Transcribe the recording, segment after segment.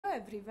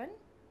everyone,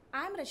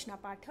 I am Rachana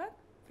Pathak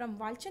from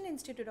Walchand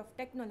Institute of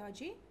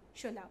Technology,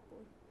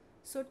 Solapur.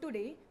 So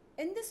today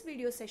in this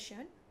video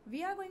session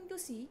we are going to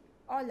see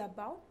all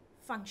about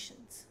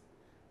functions.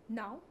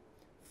 Now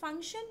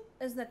function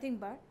is nothing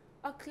but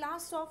a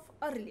class of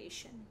a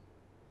relation.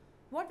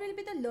 What will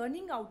be the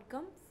learning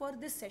outcome for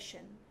this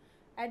session?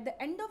 At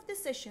the end of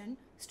this session,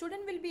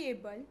 student will be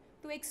able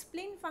to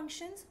explain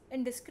functions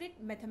in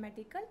discrete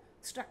mathematical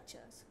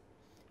structures.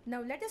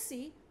 Now let us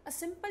see a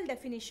simple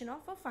definition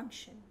of a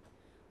function.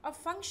 A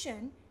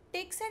function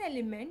takes an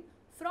element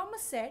from a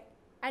set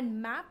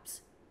and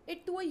maps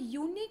it to a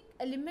unique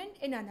element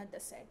in another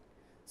set.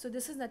 So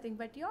this is nothing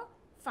but your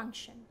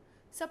function.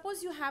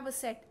 Suppose you have a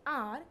set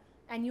R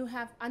and you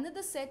have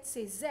another set,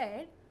 say Z,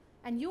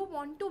 and you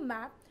want to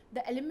map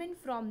the element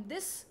from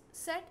this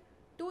set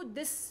to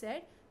this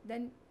set,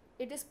 then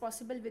it is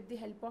possible with the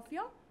help of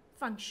your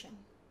function.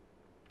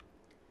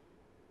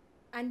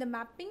 And the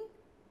mapping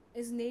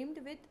is named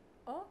with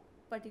a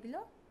particular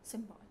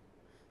symbol.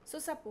 So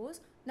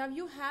suppose now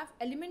you have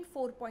element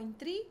 4.3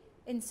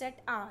 in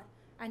set R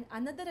and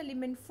another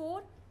element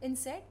 4 in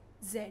set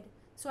Z.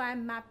 So I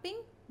am mapping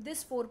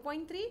this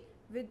 4.3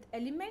 with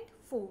element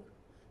 4.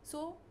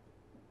 So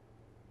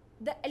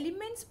the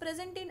elements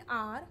present in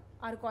R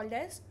are called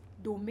as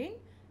domain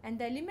and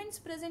the elements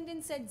present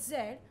in set Z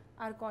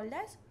are called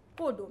as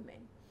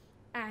codomain.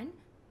 And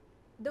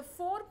the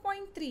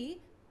 4.3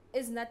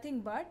 is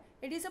nothing but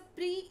it is a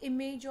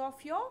pre-image of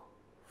your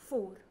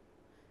 4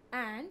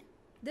 and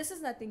this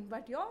is nothing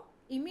but your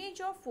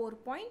image of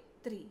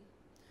 4.3.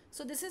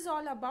 So this is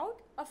all about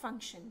a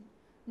function.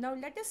 Now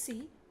let us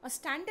see a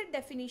standard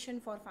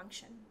definition for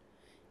function.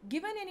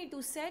 Given any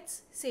two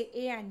sets, say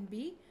A and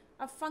B,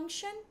 a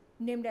function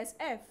named as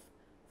f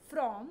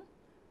from,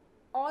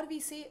 or we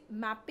say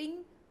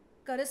mapping,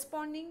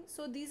 corresponding,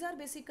 so these are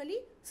basically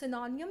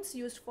synonyms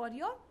used for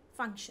your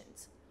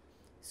functions.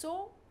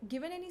 So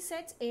given any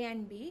sets A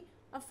and B,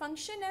 a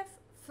function f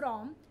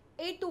from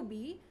A to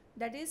B,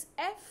 that is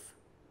f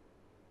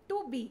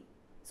to B.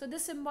 So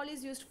this symbol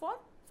is used for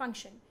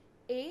function.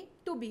 A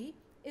to B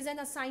is an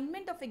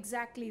assignment of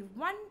exactly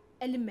one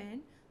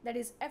element, that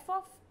is f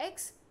of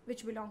x,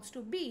 which belongs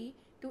to B,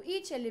 to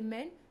each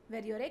element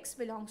where your x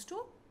belongs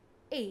to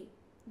A.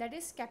 That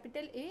is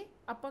capital A,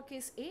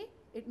 uppercase A,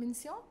 it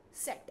means your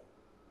set.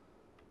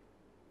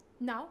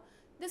 Now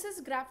this is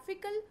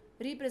graphical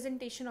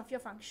representation of your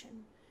function.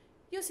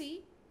 You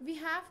see, we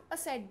have a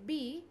set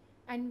B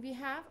and we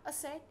have a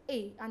set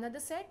A, another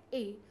set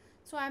A.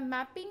 So I am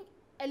mapping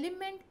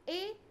element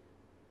A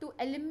to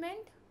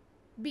element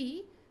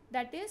B,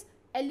 that is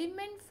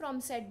element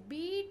from set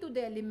B to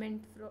the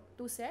element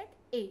to set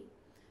A,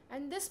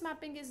 and this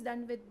mapping is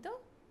done with the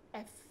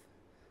F.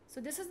 So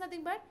this is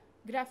nothing but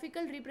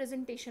graphical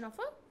representation of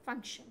a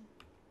function.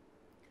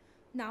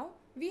 Now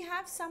we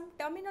have some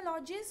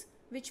terminologies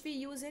which we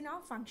use in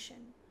our function.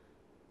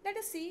 Let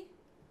us see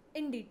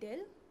in detail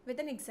with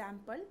an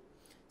example.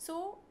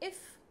 So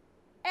if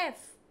f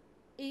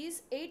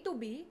is A to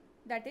B,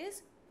 that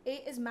is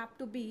A is mapped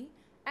to B,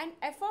 and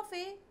f of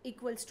A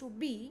equals to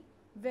B,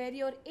 where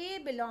your A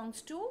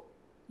belongs to,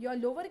 your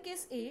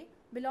lowercase a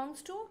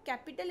belongs to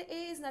capital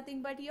A is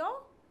nothing but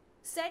your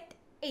set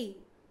A,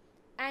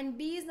 and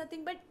B is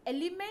nothing but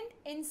element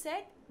in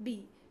set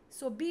B.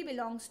 So B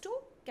belongs to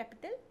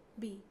capital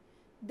B.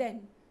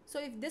 Then, so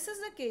if this is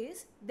the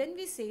case, then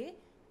we say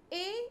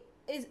A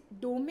is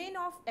domain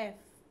of F.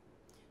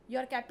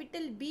 Your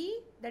capital B,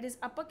 that is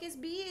uppercase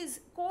B,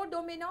 is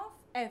codomain of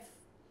F.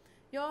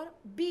 Your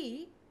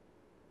B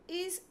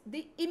is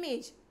the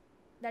image.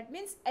 That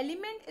means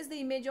element is the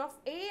image of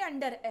A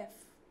under F.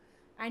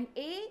 And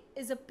A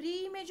is a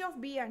pre-image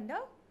of B under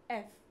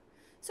F.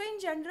 So in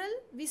general,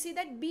 we see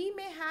that B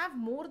may have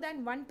more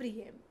than one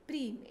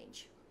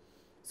pre-image.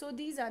 So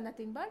these are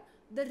nothing but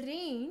the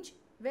range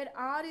where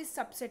R is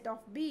subset of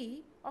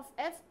B of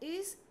F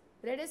is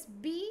read as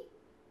B,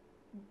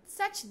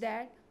 such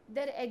that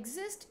there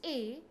exists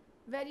A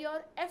where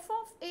your f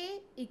of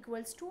A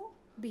equals to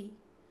B.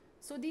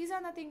 So these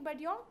are nothing but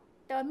your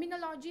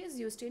terminologies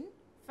used in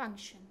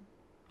function.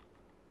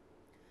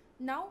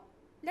 Now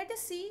let us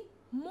see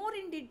more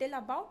in detail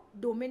about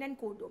domain and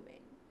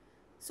codomain.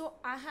 So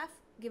I have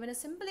given a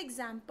simple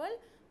example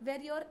where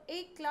your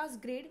A class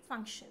grade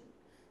function.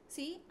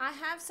 See, I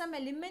have some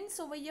elements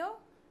over here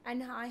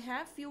and I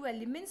have few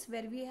elements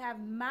where we have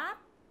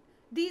mapped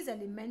these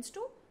elements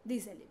to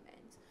these elements.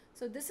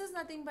 So this is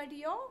nothing but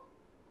your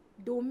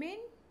domain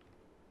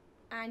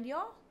and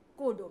your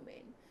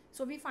codomain.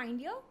 So we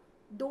find your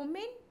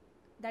domain,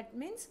 that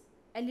means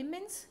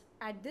elements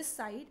at this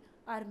side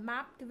are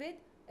mapped with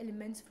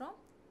elements from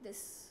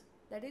this,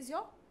 that is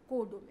your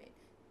codomain.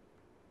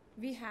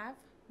 We have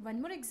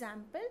one more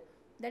example,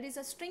 that is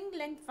a string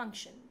length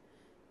function.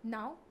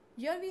 Now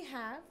here we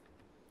have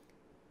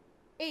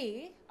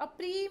a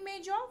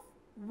pre-image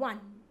of 1.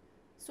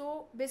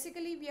 So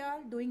basically we are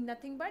doing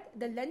nothing but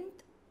the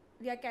length,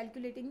 we are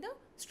calculating the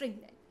string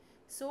length.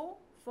 So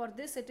for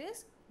this it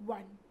is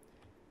 1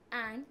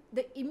 and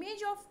the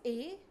image of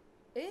A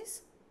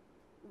is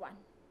 1.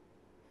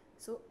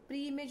 So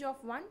pre-image of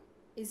 1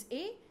 is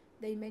A,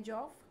 the image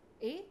of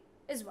A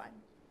is 1.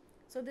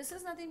 So this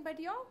is nothing but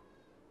your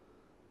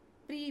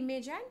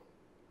pre-image and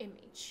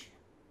image.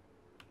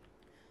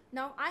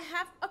 Now I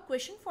have a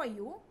question for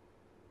you.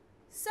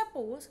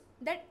 Suppose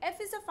that f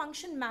is a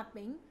function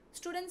mapping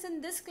students in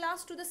this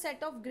class to the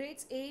set of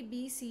grades A,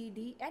 B, C,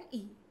 D and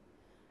E.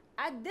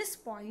 At this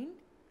point,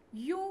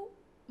 you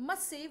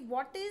must say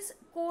what is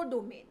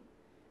codomain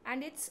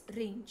and its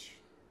range.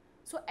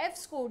 So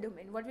f's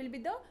codomain, what will be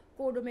the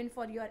codomain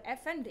for your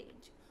f and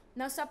range?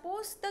 Now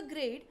suppose the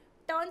grade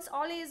turns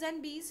all A's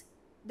and B's,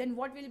 then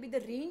what will be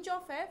the range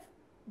of f,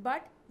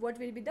 but what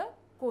will be the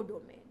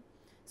codomain?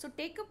 So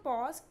take a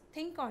pause,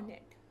 think on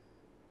it.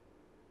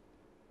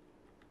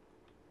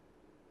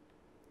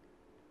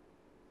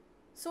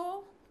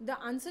 So the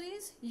answer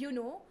is,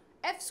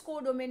 f's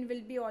codomain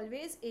will be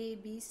always A,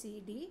 B,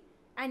 C, D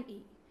and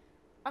E.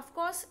 Of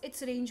course,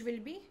 its range will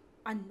be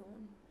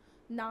unknown.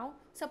 Now,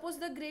 suppose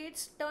the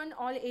grades turn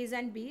all A's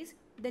and B's,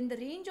 then the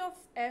range of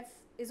f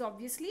is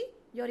obviously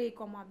your A,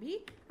 B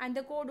and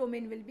the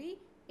codomain will be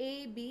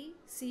A, B,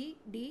 C,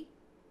 D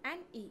and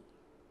E.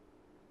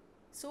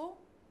 So,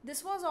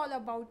 this was all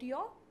about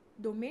your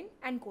domain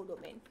and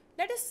codomain.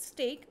 Let us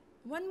take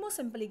one more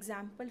simple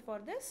example for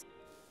this.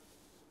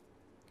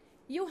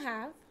 You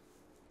have,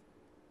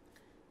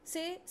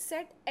 say,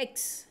 set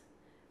X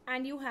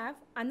and you have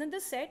another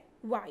set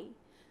Y.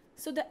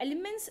 So the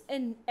elements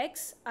in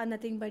X are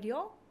nothing but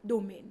your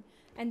domain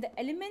and the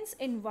elements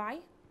in Y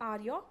are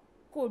your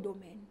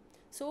codomain.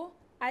 So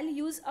I'll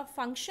use a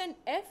function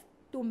f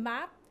to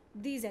map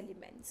these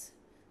elements.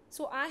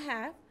 So I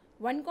have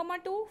 1,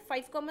 2,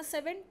 5,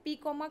 7, P,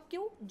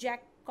 Q,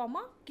 Jack,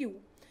 Q.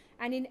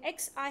 And in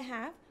X I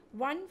have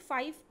 1,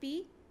 5,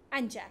 P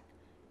and Jack.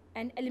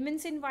 And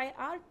elements in Y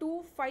are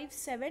 2, 5,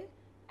 7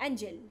 and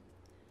Jill.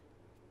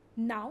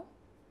 Now,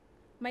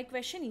 my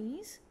question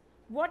is,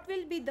 what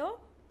will be the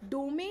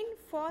domain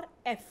for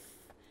f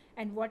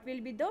and what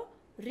will be the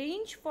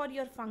range for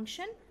your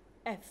function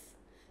f?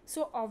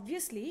 So,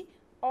 obviously,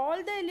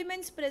 all the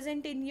elements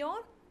present in your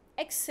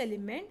X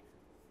element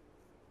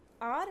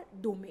are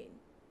domain.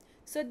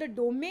 So, the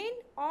domain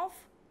of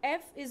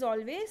f is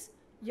always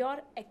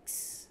your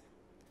X.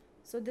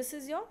 So, this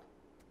is your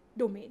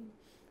domain.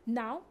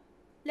 Now,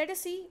 let us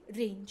see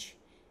range.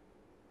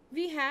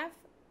 We have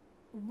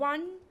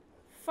 1,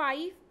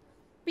 5,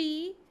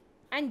 P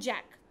and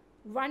Jack.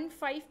 1,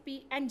 5,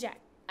 P and Jack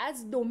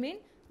as domain.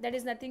 That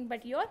is nothing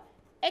but your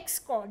X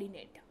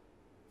coordinate.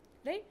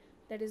 Right?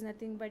 That is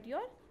nothing but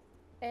your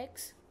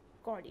X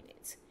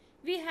coordinates.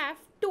 We have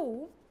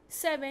 2,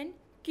 7,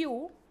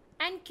 Q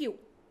and Q.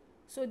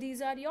 So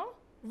these are your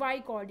Y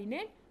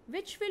coordinate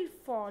which will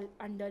fall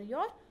under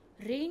your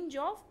range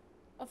of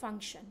a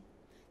function.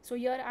 So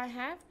here I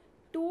have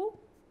 2,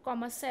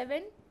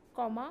 7,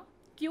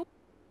 Q,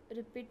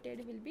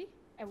 repeated will be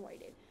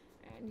avoided.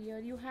 And here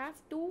you have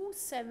 2,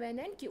 7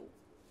 and Q.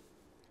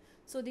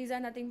 So these are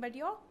nothing but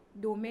your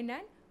domain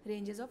and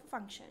ranges of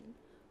function.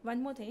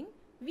 One more thing,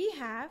 we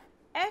have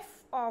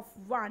f of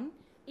 1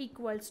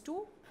 equals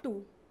to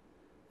 2,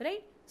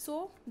 right?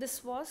 So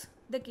this was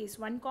the case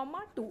 1,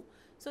 2.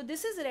 So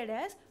this is read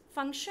as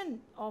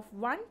function of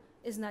 1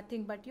 is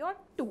nothing but your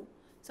 2.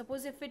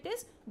 Suppose if it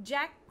is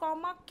Jack,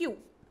 Q.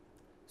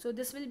 So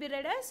this will be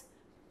read as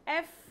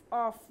f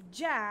of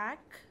Jack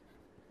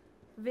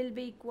will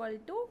be equal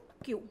to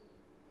Q.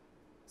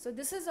 So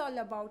this is all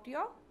about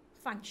your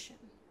function.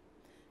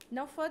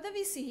 Now further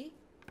we see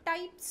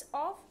types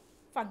of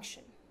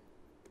function.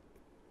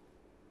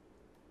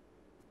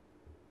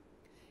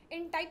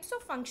 In types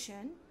of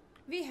function,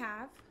 we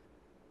have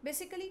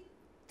basically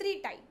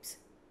 3 types.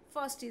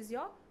 First is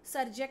your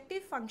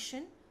surjective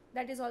function,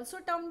 that is also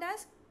termed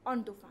as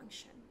onto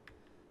function.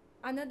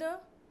 Another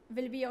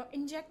will be your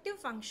injective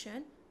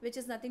function, which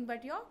is nothing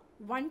but your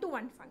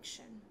one-to-one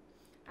function.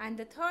 And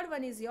the third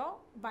one is your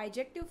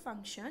bijective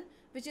function,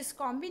 which is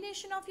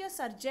combination of your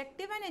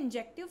surjective and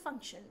injective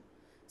function.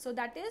 So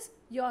that is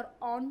your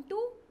onto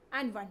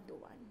and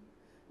one-to-one.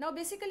 Now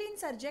basically in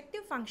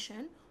surjective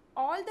function,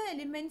 all the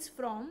elements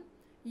from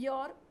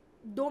your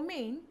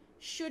domain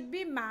should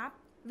be mapped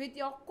with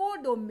your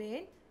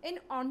codomain in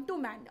onto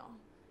manner.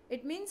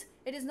 It means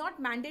it is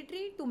not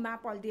mandatory to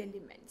map all the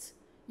elements.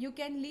 You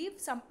can leave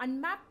some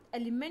unmapped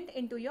element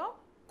into your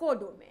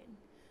codomain.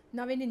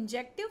 Now in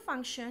injective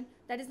function,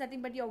 that is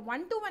nothing but your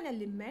one-to-one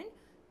element.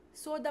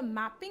 So the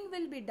mapping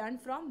will be done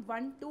from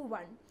 1 to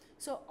 1.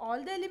 So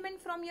all the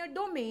element from your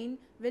domain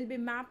will be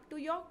mapped to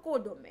your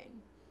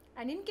codomain.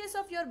 And in case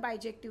of your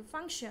bijective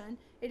function,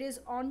 it is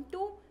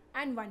onto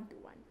and 1 to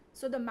 1.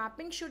 So the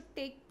mapping should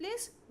take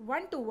place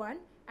 1 to 1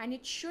 and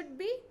it should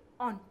be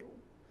onto.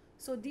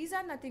 So these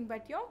are nothing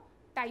but your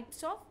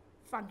types of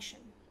function.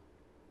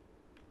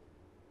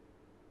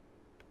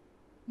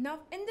 Now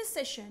in this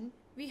session,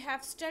 we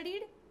have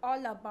studied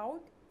all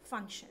about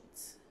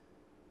functions.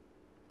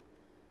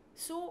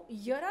 So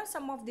here are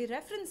some of the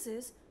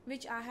references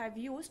which I have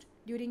used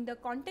during the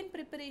content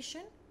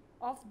preparation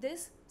of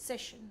this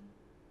session.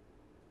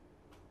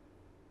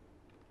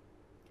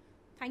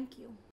 Thank you.